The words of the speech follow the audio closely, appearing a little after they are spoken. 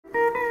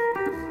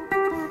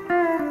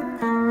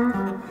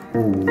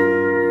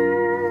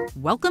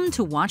Welcome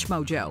to Watch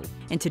Mojo,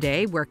 and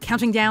today we're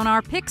counting down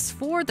our picks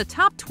for the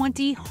top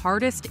 20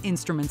 hardest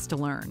instruments to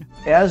learn.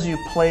 As you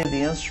play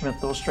the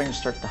instrument, those strings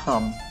start to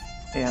hum,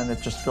 and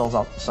it just fills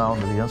out the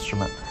sound of the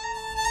instrument.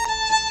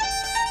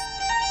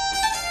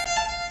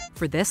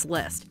 For this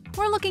list,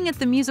 we're looking at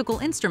the musical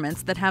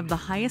instruments that have the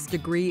highest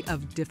degree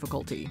of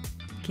difficulty.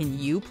 Can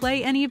you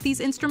play any of these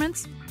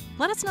instruments?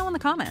 Let us know in the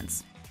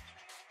comments.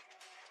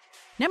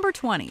 Number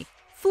 20.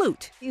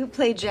 Flute. You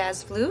play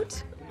jazz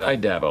flute? I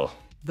dabble.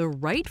 The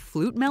right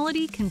flute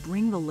melody can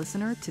bring the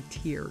listener to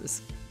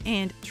tears.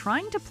 And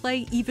trying to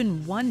play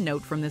even one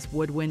note from this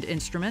woodwind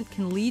instrument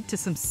can lead to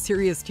some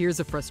serious tears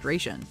of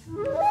frustration.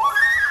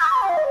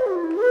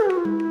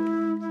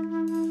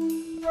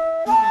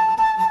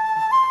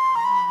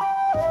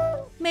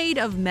 Made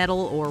of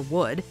metal or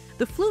wood,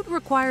 the flute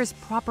requires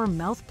proper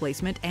mouth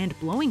placement and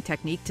blowing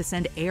technique to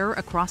send air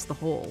across the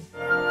hole.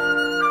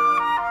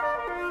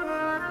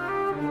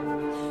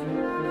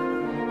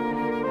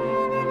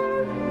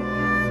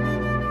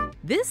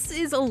 This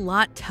is a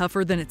lot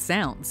tougher than it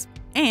sounds,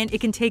 and it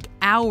can take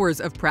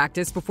hours of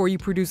practice before you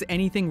produce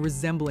anything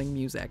resembling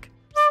music.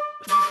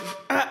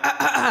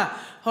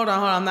 Hold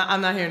on,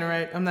 I'm not hearing it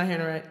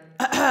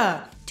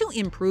right. To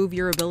improve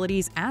your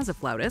abilities as a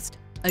flautist,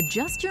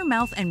 adjust your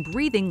mouth and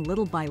breathing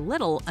little by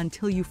little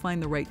until you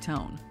find the right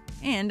tone.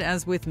 And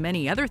as with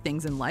many other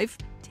things in life,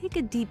 take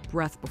a deep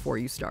breath before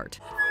you start.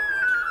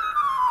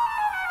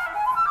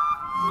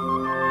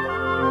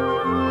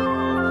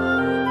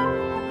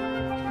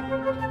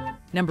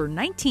 Number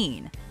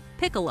 19.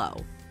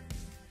 Piccolo.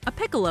 A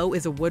piccolo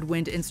is a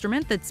woodwind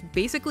instrument that's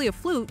basically a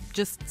flute,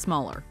 just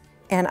smaller.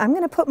 And I'm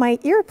going to put my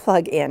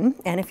earplug in,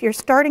 and if you're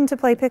starting to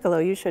play piccolo,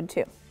 you should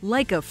too.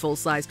 Like a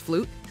full-sized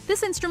flute,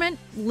 this instrument,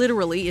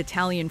 literally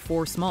Italian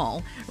for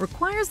small,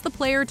 requires the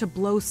player to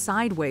blow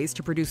sideways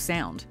to produce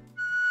sound.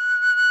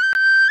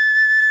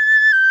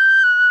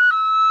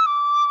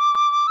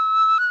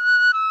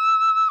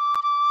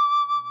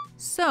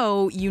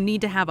 So, you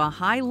need to have a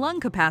high lung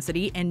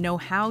capacity and know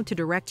how to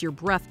direct your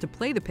breath to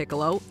play the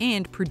piccolo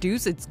and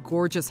produce its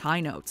gorgeous high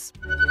notes.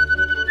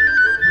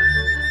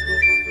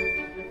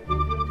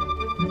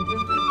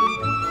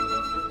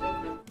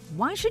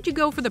 Why should you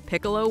go for the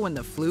piccolo when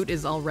the flute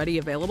is already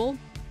available?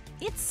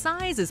 Its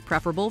size is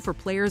preferable for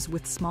players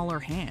with smaller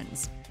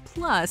hands.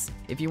 Plus,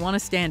 if you want to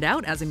stand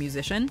out as a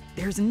musician,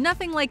 there's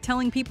nothing like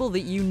telling people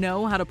that you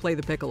know how to play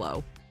the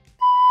piccolo.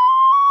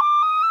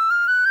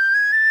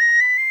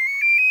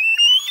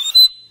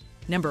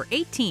 Number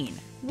 18.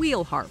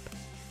 Wheel harp.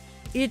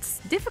 It's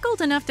difficult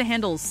enough to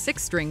handle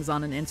 6 strings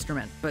on an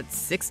instrument, but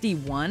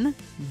 61?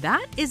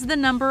 That is the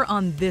number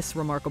on this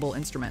remarkable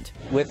instrument.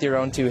 With your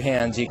own 2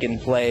 hands, you can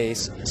play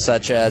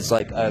such as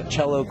like a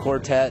cello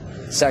quartet,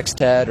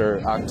 sextet, or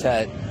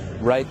octet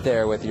right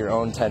there with your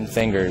own 10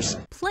 fingers.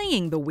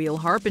 Playing the wheel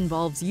harp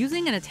involves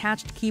using an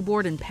attached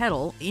keyboard and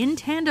pedal in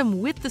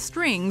tandem with the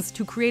strings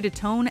to create a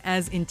tone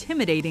as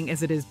intimidating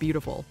as it is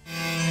beautiful.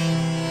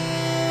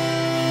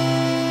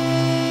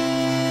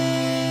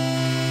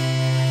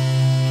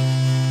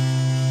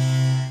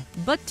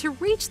 But to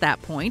reach that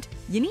point,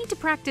 you need to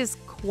practice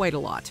quite a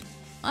lot.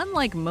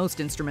 Unlike most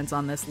instruments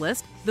on this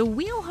list, the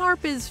wheel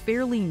harp is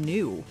fairly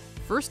new,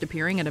 first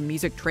appearing at a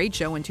music trade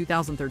show in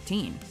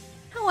 2013.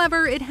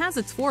 However, it has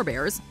its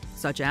forebears,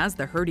 such as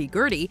the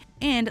hurdy-gurdy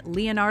and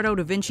Leonardo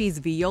da Vinci's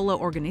viola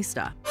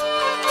organista.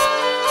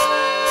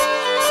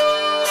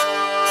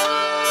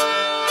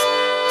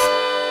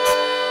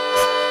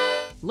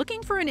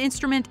 Looking for an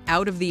instrument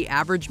out of the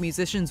average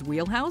musician's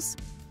wheelhouse?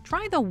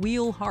 Try the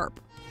wheel harp.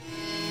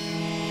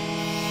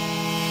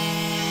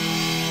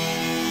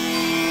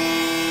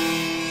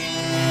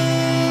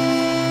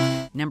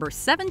 Number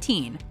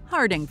 17.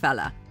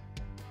 Hardingfele.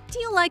 Do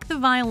you like the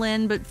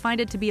violin but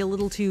find it to be a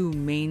little too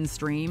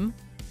mainstream?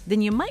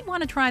 Then you might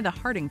want to try the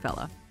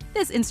Hardingfele.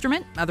 This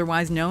instrument,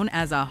 otherwise known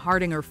as a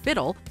Hardinger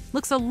fiddle,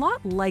 looks a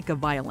lot like a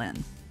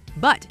violin.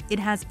 But it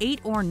has 8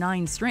 or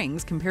 9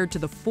 strings compared to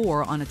the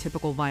 4 on a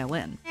typical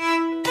violin.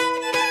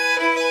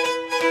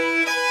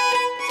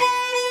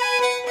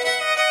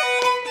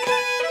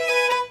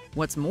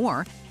 What's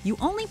more, you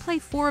only play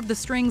 4 of the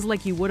strings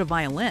like you would a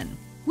violin,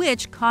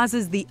 which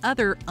causes the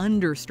other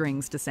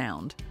understrings to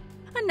sound.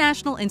 A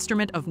national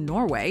instrument of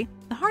Norway,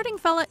 the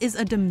Hardingfele is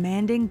a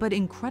demanding but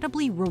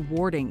incredibly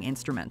rewarding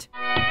instrument.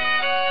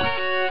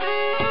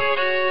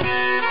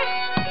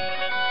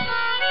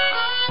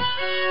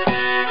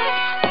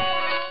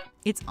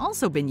 It's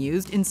also been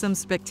used in some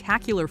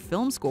spectacular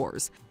film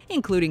scores,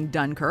 including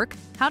Dunkirk,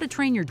 How to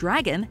Train Your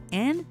Dragon,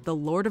 and the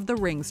Lord of the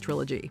Rings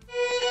trilogy.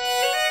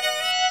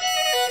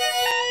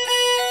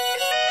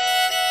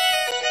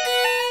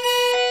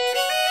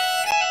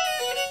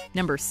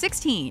 Number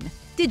 16.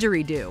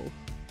 Didgeridoo.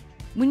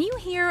 When you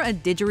hear a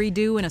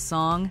didgeridoo in a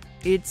song,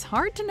 it's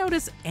hard to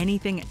notice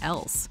anything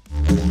else.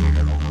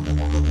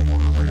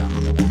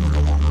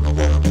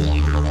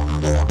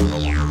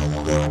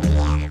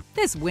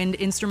 This wind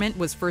instrument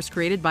was first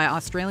created by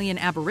Australian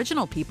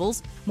Aboriginal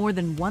peoples more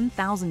than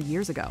 1,000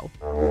 years ago.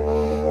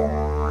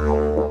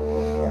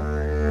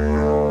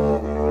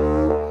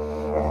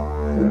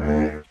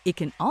 It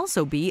can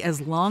also be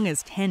as long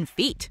as 10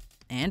 feet,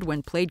 and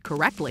when played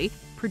correctly,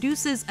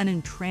 produces an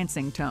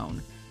entrancing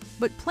tone.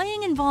 But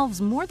playing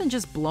involves more than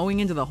just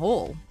blowing into the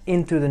hole.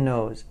 In through the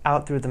nose,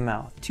 out through the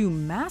mouth. To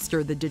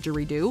master the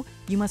didgeridoo,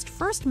 you must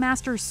first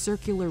master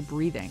circular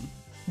breathing.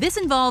 This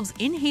involves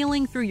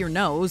inhaling through your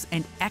nose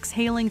and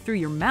exhaling through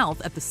your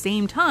mouth at the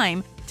same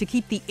time to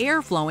keep the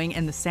air flowing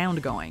and the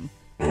sound going.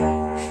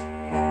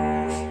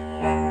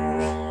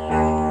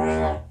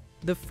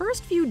 The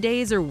first few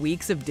days or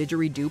weeks of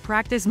didgeridoo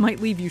practice might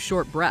leave you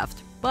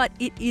short-breathed, but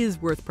it is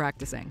worth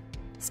practicing.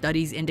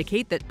 Studies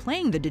indicate that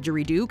playing the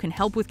didgeridoo can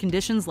help with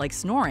conditions like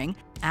snoring,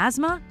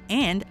 asthma,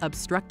 and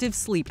obstructive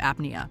sleep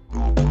apnea.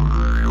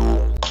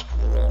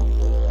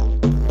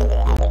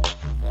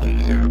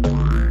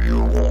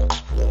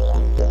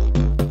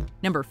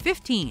 Number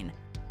 15.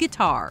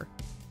 Guitar.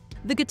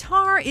 The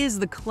guitar is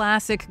the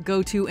classic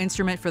go-to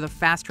instrument for the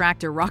fast track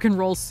to rock and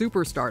roll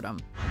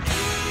superstardom.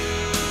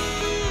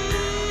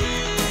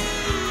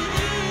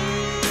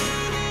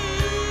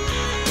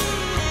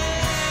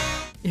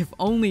 If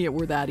only it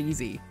were that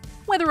easy.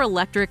 Whether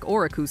electric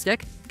or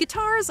acoustic,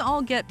 guitars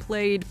all get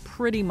played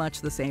pretty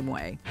much the same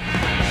way.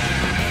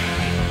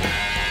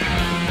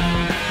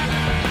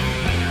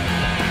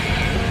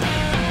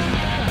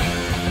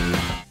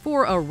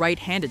 For a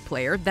right-handed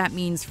player, that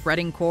means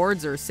fretting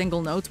chords or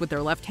single notes with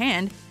their left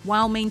hand,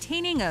 while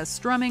maintaining a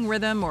strumming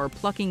rhythm or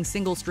plucking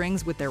single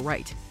strings with their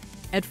right.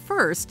 At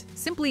first,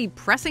 simply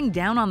pressing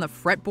down on the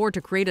fretboard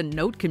to create a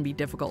note can be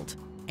difficult,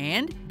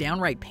 and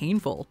downright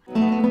painful.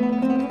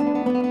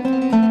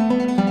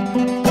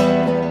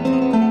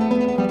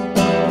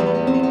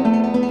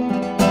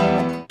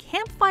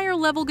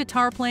 Campfire-level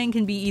guitar playing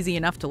can be easy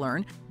enough to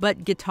learn,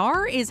 but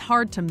guitar is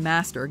hard to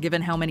master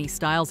given how many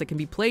styles it can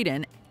be played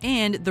in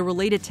and the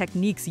related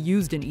techniques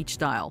used in each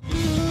style.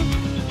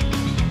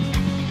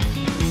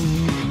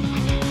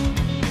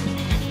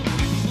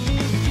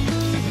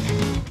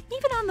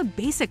 Even on the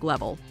basic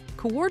level,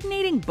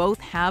 coordinating both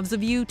halves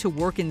of you to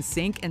work in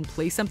sync and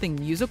play something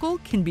musical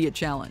can be a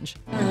challenge.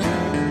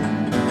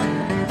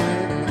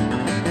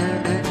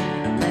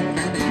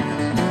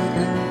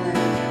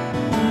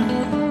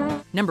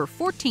 Number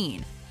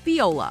 14.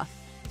 Viola.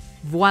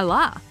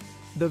 Voila!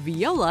 The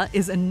viola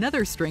is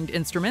another stringed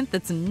instrument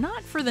that's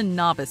not for the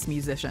novice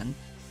musician.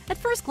 At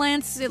first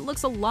glance, it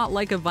looks a lot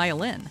like a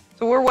violin.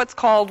 So we're what's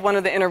called one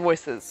of the inner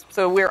voices.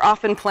 So we're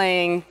often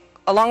playing,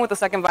 along with the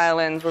second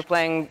violins, we're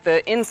playing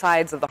the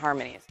insides of the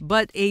harmonies.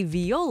 But a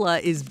viola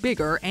is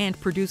bigger and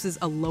produces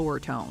a lower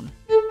tone.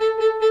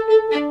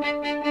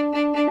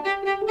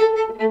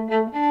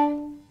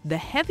 The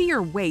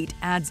heavier weight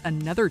adds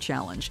another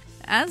challenge,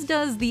 as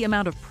does the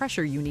amount of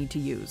pressure you need to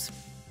use.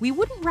 We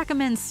wouldn't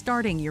recommend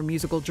starting your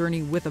musical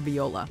journey with a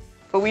viola.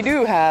 But we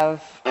do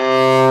have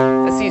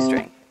a C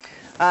string,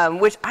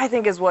 which I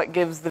think is what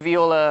gives the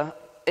viola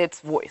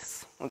its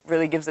voice. It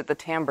really gives it the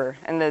timbre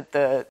and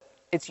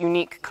its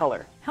unique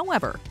color.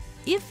 However,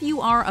 if you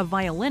are a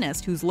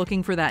violinist who's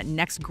looking for that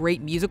next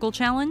great musical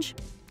challenge,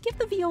 give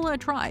the viola a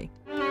try.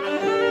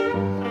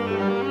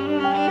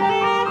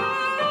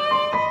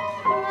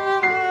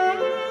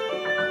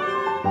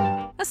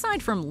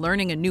 Aside from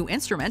learning a new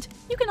instrument,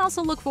 you can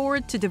also look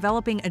forward to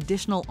developing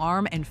additional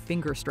arm and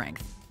finger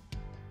strength.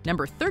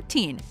 Number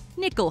 13.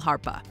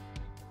 Nyckelharpa.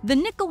 The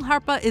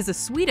nyckelharpa is a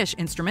Swedish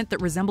instrument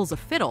that resembles a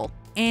fiddle,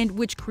 and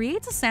which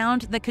creates a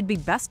sound that could be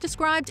best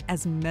described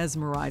as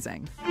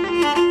mesmerizing.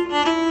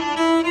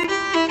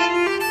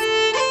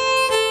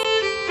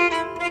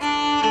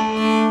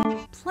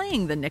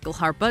 Playing the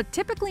nyckelharpa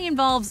typically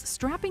involves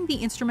strapping the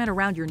instrument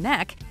around your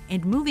neck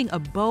and moving a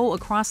bow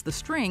across the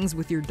strings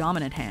with your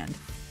dominant hand.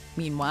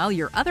 Meanwhile,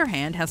 your other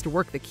hand has to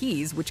work the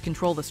keys, which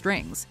control the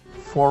strings.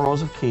 4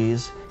 rows of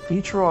keys.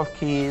 Each row of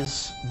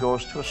keys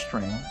goes to a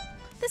string.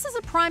 This is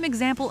a prime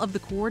example of the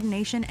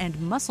coordination and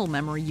muscle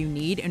memory you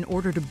need in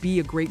order to be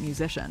a great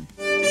musician.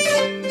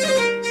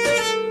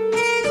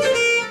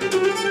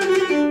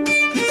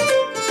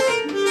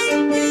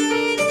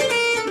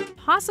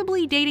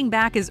 Possibly dating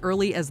back as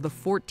early as the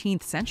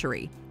 14th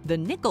century, the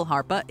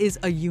nyckelharpa is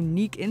a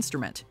unique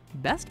instrument,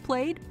 best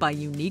played by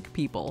unique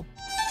people.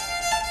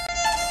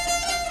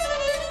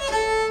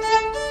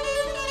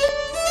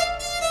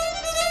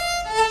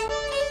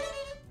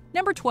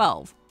 Number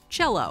 12.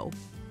 Cello.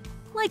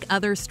 Like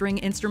other string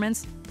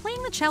instruments,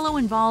 playing the cello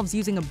involves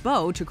using a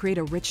bow to create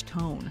a rich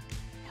tone.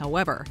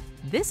 However,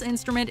 this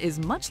instrument is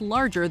much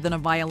larger than a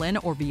violin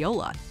or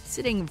viola,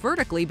 sitting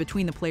vertically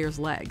between the player's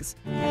legs.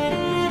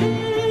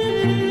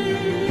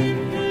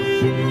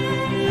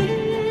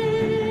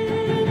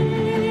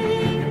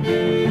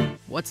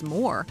 What's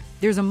more,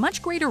 there's a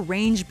much greater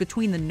range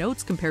between the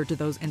notes compared to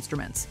those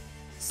instruments.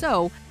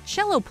 So,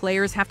 cello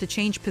players have to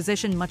change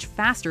position much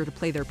faster to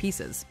play their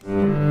pieces.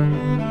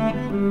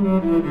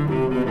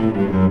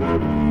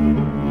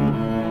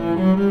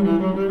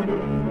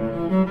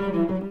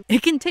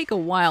 It can take a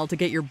while to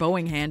get your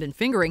bowing hand and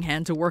fingering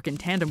hand to work in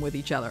tandem with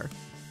each other.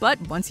 But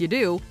once you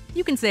do,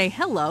 you can say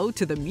hello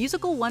to the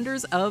musical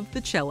wonders of the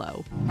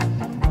cello.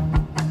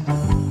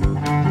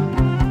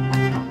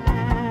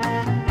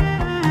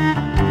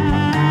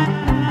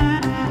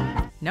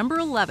 Number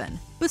 11.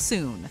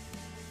 Bassoon.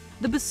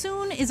 The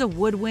bassoon is a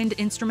woodwind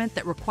instrument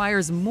that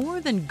requires more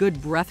than good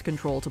breath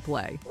control to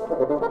play.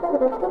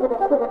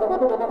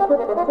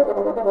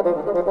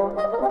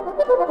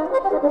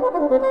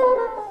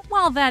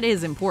 While that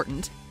is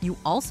important, you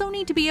also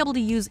need to be able to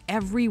use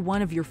every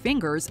one of your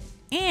fingers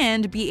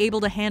and be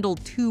able to handle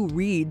 2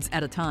 reeds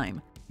at a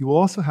time. You will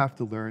also have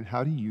to learn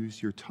how to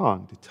use your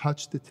tongue to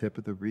touch the tip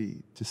of the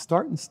reed, to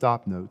start and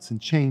stop notes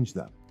and change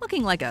them.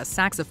 Looking like a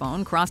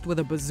saxophone crossed with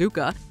a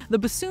bazooka, the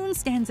bassoon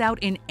stands out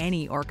in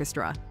any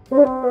orchestra.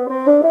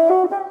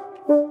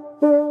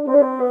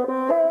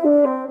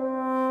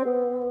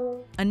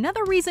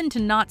 Another reason to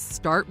not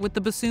start with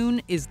the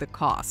bassoon is the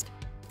cost.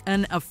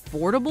 An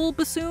affordable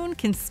bassoon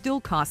can still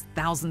cost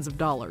thousands of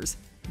dollars.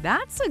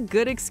 That's a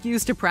good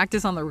excuse to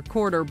practice on the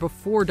recorder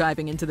before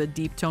diving into the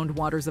deep-toned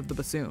waters of the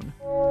bassoon.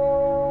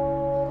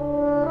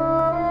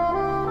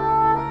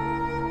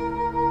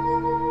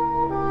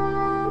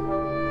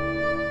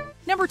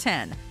 Number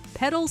 10.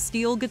 Pedal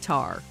steel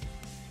guitar.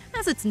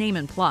 As its name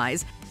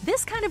implies,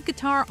 this kind of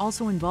guitar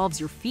also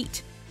involves your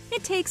feet.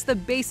 It takes the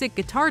basic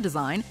guitar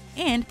design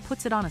and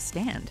puts it on a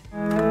stand.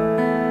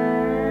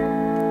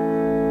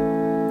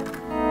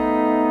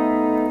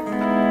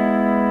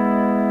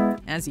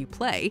 As you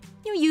play,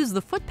 you use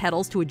the foot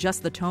pedals to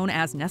adjust the tone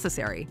as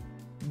necessary.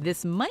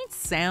 This might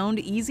sound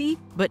easy,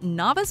 but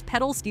novice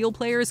pedal steel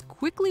players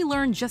quickly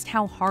learn just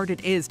how hard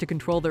it is to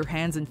control their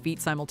hands and feet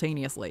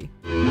simultaneously.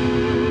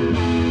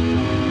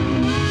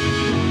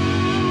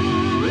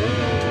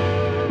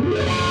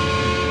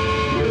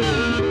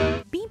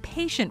 Be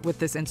patient with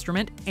this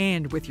instrument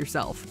and with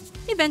yourself.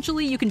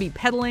 Eventually, you can be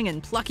pedaling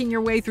and plucking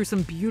your way through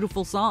some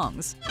beautiful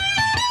songs.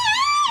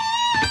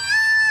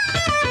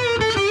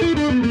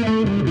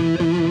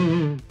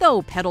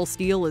 Though pedal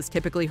steel is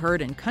typically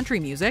heard in country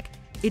music,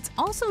 it's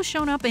also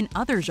shown up in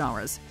other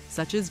genres,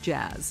 such as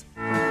jazz.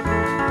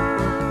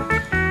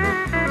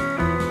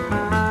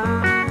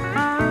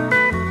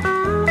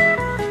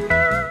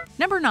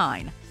 Number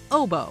 9.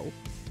 Oboe.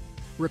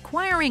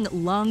 Requiring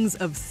lungs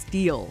of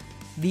steel.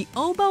 The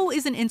oboe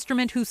is an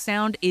instrument whose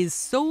sound is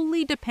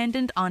solely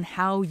dependent on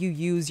how you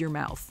use your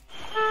mouth.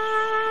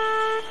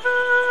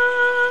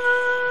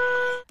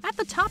 At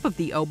the top of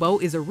the oboe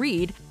is a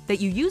reed that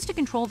you use to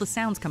control the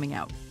sounds coming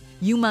out.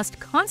 You must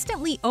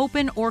constantly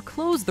open or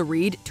close the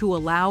reed to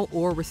allow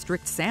or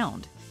restrict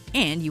sound.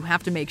 And you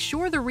have to make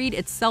sure the reed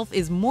itself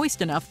is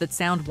moist enough that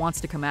sound wants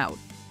to come out.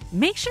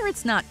 Make sure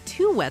it's not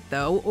too wet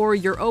though, or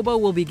your oboe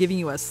will be giving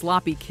you a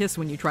sloppy kiss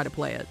when you try to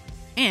play it.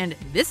 And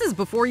this is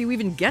before you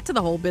even get to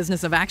the whole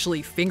business of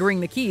actually fingering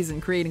the keys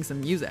and creating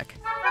some music.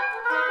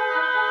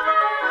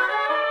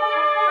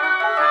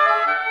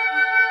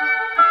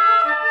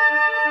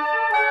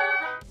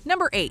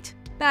 Number 8.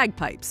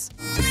 Bagpipes.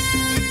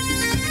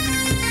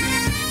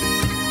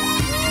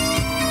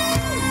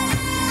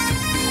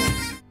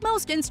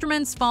 Most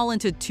instruments fall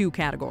into 2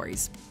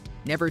 categories: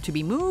 never to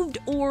be moved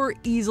or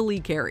easily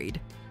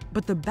carried.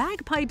 But the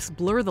bagpipes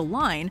blur the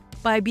line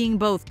by being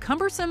both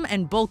cumbersome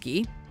and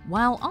bulky,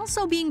 while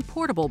also being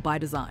portable by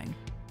design.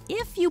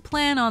 If you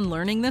plan on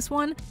learning this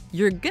one,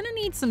 you're gonna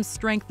need some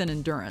strength and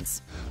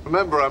endurance.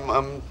 Remember,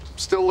 I'm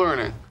still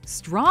learning.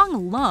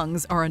 Strong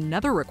lungs are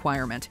another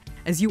requirement,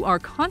 as you are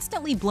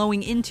constantly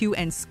blowing into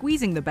and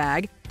squeezing the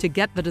bag to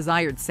get the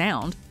desired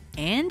sound,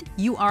 and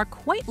you are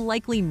quite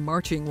likely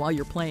marching while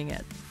you're playing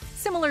it.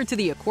 Similar to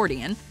the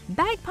accordion,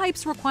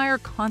 bagpipes require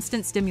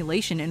constant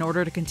stimulation in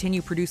order to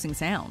continue producing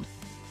sound.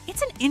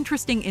 It's an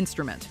interesting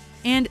instrument,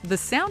 and the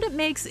sound it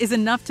makes is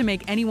enough to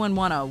make anyone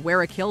want to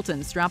wear a kilt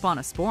and strap on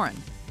a sporran.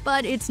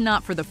 But it's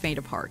not for the faint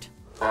of heart.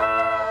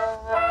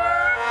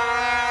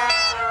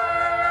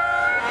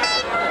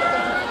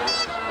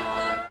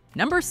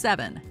 Number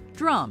 7.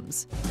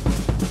 Drums.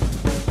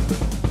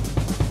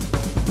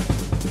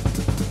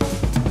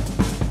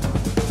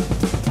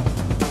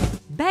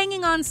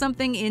 Banging on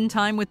something in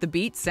time with the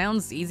beat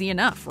sounds easy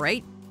enough,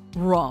 right?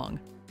 Wrong.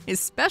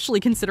 Especially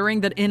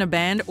considering that in a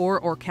band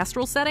or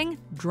orchestral setting,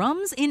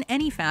 drums in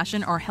any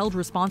fashion are held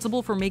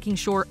responsible for making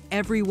sure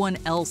everyone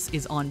else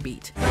is on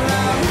beat.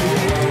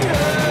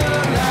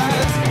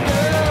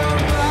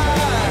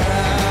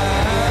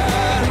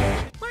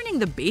 Learning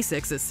the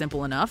basics is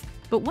simple enough,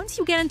 but once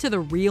you get into the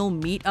real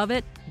meat of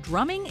it,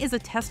 drumming is a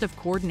test of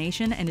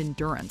coordination and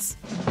endurance.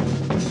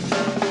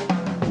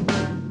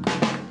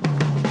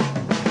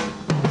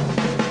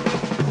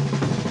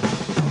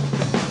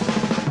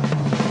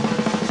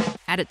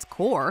 At its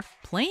core,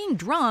 playing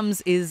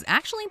drums is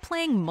actually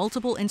playing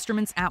multiple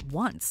instruments at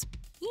once.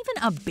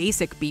 Even a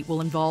basic beat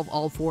will involve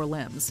all 4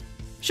 limbs.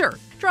 Sure,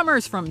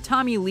 drummers from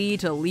Tommy Lee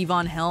to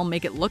Levon Helm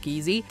make it look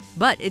easy,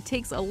 but it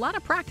takes a lot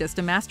of practice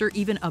to master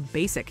even a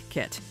basic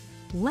kit,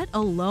 let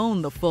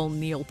alone the full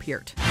Neil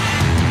Peart.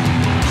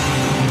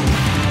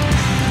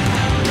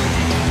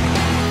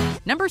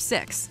 Number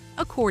 6.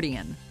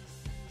 Accordion.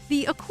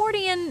 The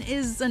accordion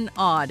is an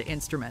odd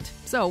instrument,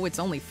 so it's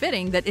only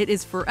fitting that it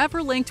is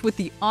forever linked with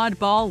the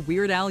oddball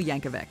Weird Al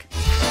Yankovic.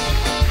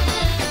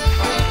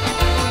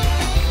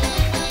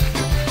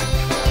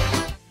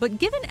 But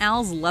given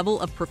Al's level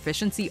of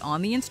proficiency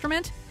on the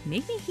instrument,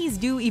 maybe he's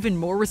due even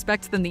more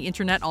respect than the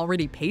internet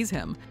already pays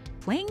him.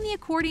 Playing the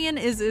accordion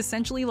is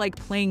essentially like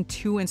playing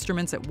two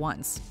instruments at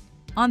once.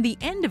 On the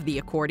end of the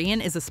accordion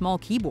is a small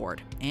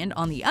keyboard, and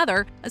on the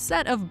other, a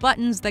set of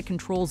buttons that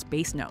controls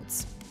bass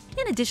notes.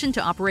 In addition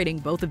to operating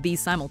both of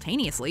these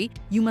simultaneously,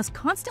 you must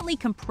constantly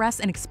compress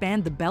and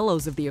expand the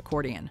bellows of the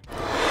accordion,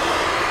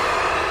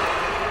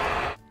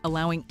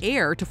 allowing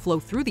air to flow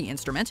through the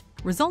instrument,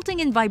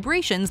 resulting in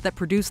vibrations that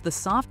produce the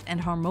soft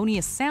and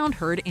harmonious sound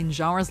heard in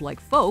genres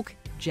like folk,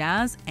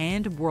 jazz,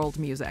 and world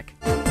music.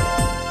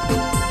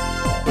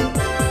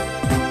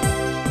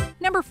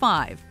 Number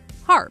 5.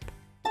 Harp.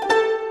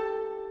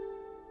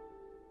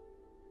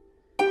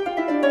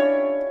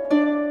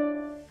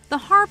 The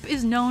harp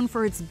is known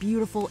for its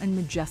beautiful and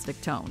majestic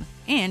tone,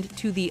 and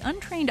to the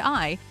untrained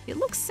eye, it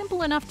looks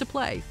simple enough to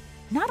play.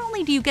 Not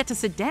only do you get to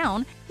sit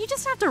down, you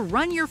just have to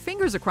run your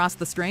fingers across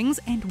the strings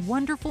and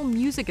wonderful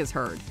music is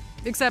heard.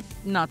 Except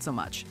not so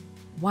much.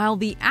 While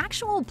the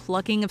actual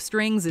plucking of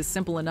strings is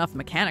simple enough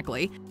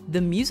mechanically, the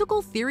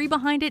musical theory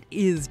behind it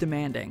is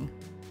demanding.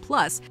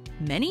 Plus,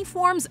 many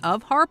forms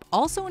of harp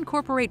also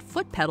incorporate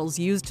foot pedals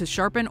used to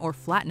sharpen or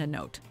flatten a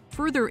note,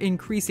 further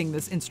increasing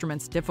this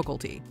instrument's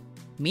difficulty.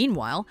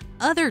 Meanwhile,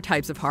 other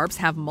types of harps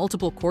have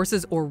multiple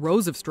courses or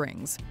rows of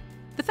strings.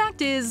 The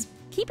fact is,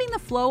 keeping the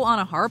flow on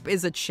a harp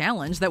is a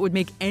challenge that would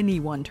make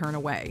anyone turn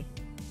away.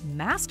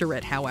 Master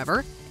it,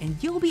 however,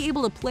 and you'll be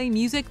able to play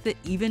music that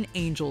even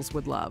angels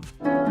would love.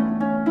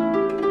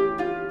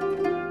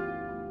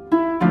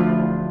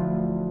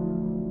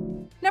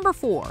 Number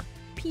 4.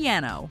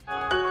 Piano.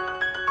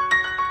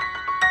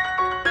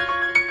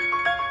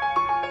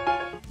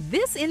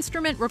 This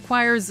instrument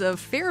requires a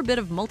fair bit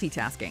of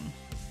multitasking.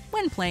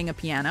 When playing a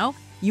piano,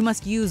 you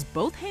must use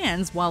both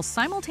hands while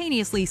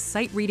simultaneously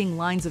sight-reading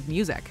lines of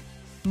music.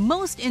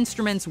 Most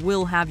instruments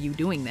will have you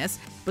doing this,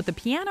 but the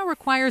piano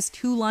requires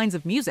 2 lines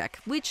of music,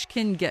 which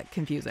can get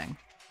confusing.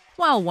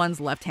 While one's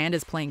left hand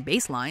is playing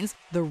bass lines,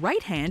 the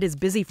right hand is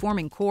busy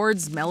forming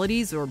chords,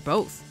 melodies, or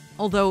both,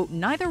 although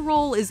neither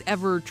role is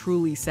ever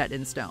truly set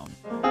in stone.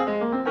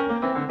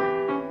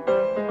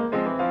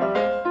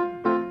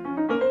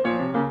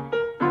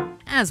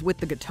 As with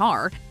the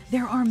guitar,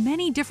 there are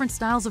many different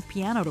styles of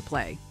piano to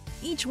play,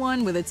 each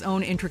one with its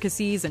own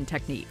intricacies and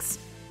techniques.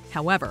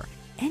 However,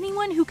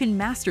 anyone who can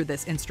master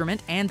this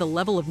instrument and the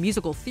level of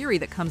musical theory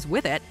that comes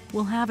with it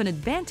will have an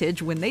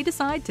advantage when they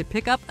decide to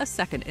pick up a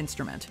second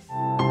instrument.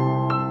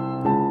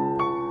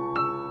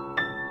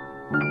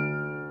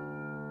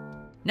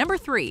 Number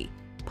 3.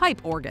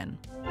 Pipe organ.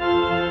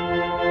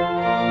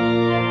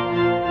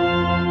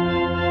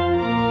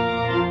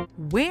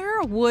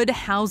 Where would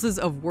houses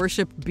of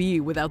worship be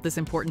without this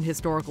important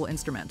historical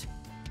instrument?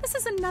 This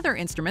is another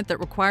instrument that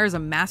requires a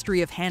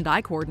mastery of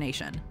hand-eye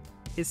coordination,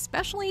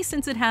 especially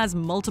since it has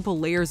multiple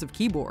layers of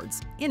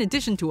keyboards, in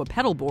addition to a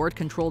pedal board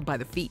controlled by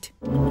the feet.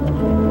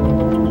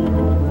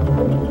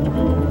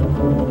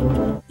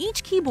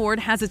 Each keyboard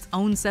has its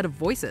own set of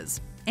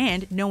voices,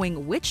 and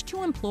knowing which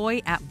to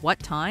employ at what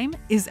time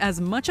is as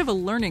much of a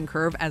learning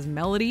curve as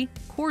melody,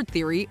 chord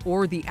theory,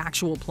 or the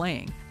actual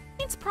playing.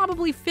 It's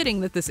probably fitting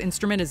that this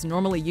instrument is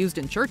normally used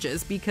in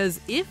churches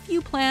because if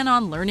you plan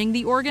on learning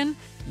the organ,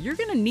 you're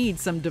gonna need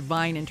some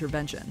divine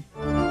intervention.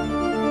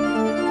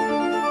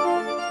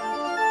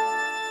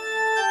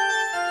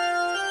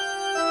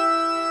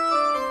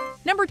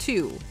 Number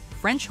 2.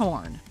 French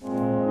horn.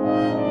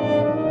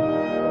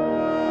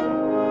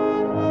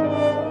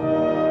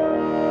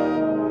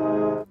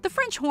 The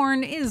French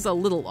horn is a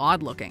little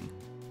odd-looking.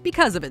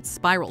 Because of its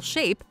spiral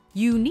shape,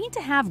 you need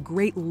to have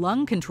great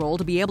lung control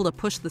to be able to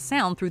push the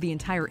sound through the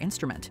entire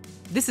instrument.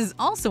 This is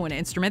also an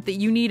instrument that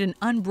you need an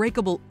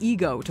unbreakable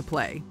ego to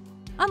play.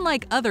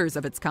 Unlike others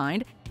of its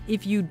kind,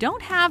 if you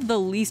don't have the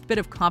least bit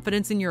of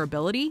confidence in your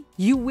ability,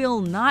 you will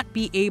not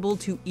be able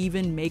to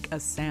even make a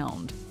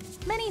sound.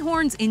 Many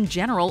horns in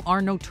general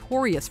are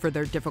notorious for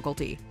their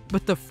difficulty,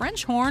 but the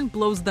French horn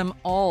blows them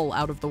all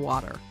out of the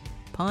water.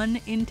 Pun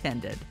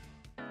intended.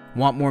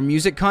 Want more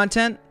music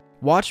content?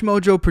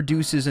 WatchMojo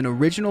produces an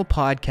original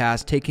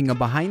podcast taking a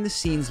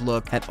behind-the-scenes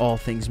look at all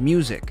things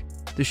music.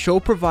 The show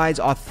provides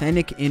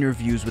authentic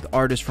interviews with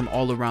artists from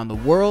all around the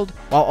world,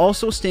 while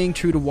also staying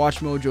true to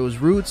WatchMojo's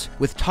roots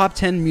with top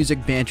 10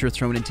 music banter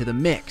thrown into the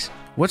mix.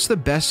 What's the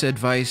best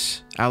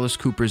advice Alice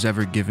Cooper's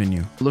ever given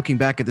you? Looking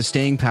back at the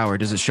staying power,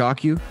 does it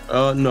shock you?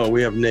 No,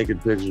 we have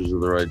naked pictures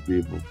of the right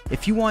people.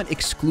 If you want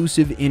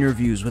exclusive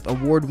interviews with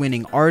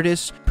award-winning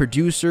artists,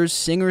 producers,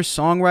 singers,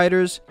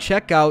 songwriters,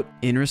 check out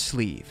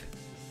Innersleeve.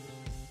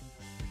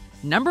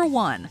 Number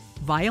 1.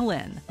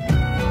 Violin.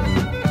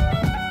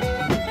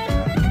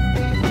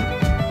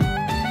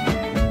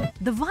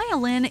 The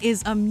violin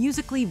is a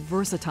musically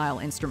versatile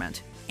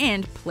instrument,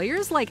 and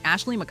players like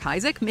Ashley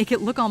McIsaac make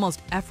it look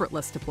almost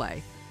effortless to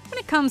play. When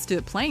it comes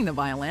to playing the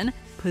violin,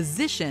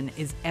 position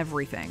is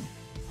everything.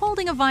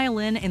 Holding a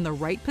violin in the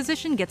right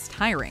position gets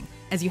tiring,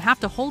 as you have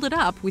to hold it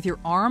up with your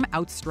arm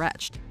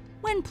outstretched.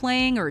 When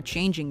playing or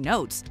changing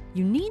notes,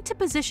 you need to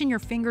position your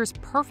fingers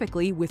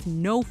perfectly with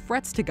no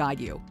frets to guide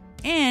you.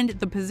 And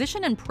the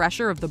position and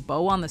pressure of the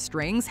bow on the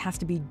strings has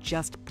to be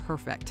just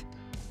perfect.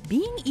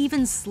 Being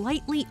even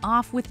slightly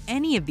off with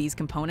any of these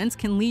components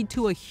can lead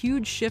to a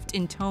huge shift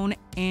in tone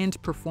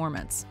and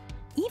performance.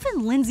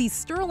 Even Lindsey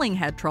Stirling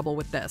had trouble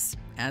with this,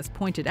 as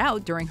pointed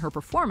out during her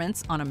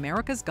performance on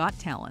America's Got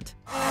Talent.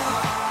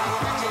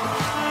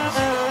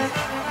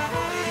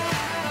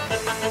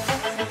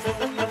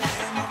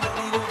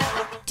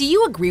 Do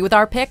you agree with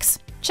our picks?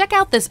 Check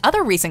out this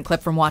other recent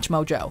clip from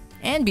WatchMojo,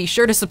 and be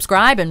sure to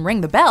subscribe and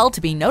ring the bell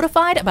to be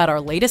notified about our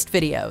latest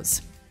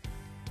videos.